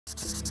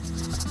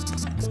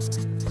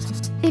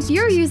If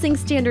you're using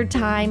standard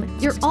time,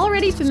 you're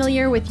already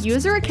familiar with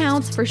user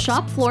accounts for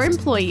shop floor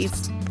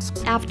employees.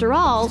 After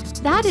all,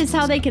 that is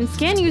how they can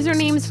scan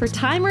usernames for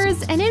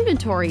timers and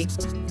inventory.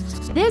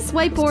 This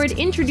whiteboard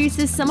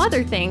introduces some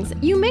other things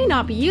you may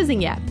not be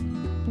using yet.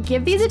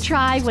 Give these a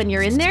try when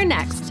you're in there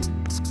next.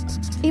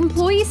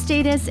 Employee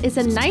status is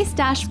a nice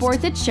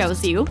dashboard that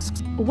shows you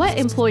what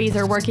employees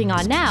are working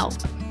on now,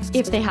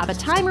 if they have a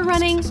timer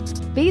running,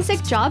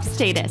 basic job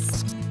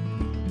status.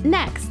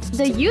 Next,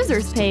 the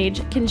users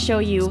page can show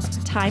you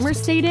timer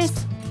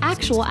status,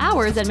 actual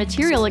hours and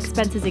material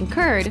expenses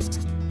incurred.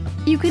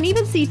 You can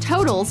even see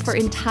totals for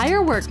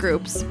entire work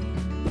groups.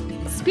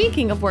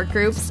 Speaking of work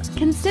groups,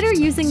 consider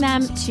using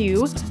them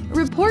to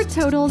report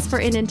totals for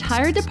an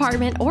entire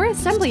department or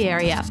assembly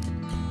area,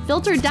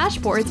 filter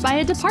dashboards by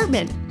a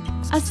department,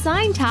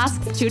 assign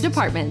tasks to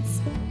departments.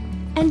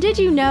 And did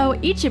you know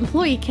each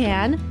employee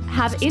can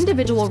have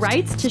individual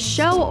rights to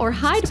show or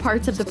hide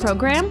parts of the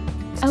program,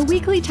 a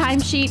weekly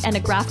timesheet, and a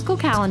graphical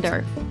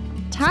calendar,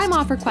 time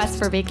off requests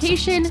for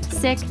vacation,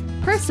 sick,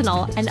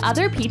 personal, and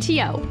other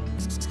PTO,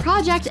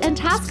 project and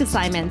task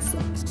assignments,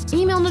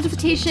 email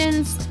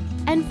notifications,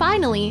 and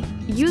finally,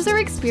 user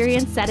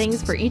experience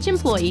settings for each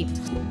employee.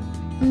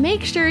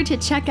 Make sure to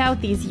check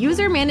out these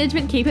user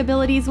management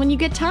capabilities when you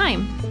get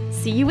time.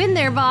 See you in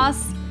there,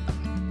 boss!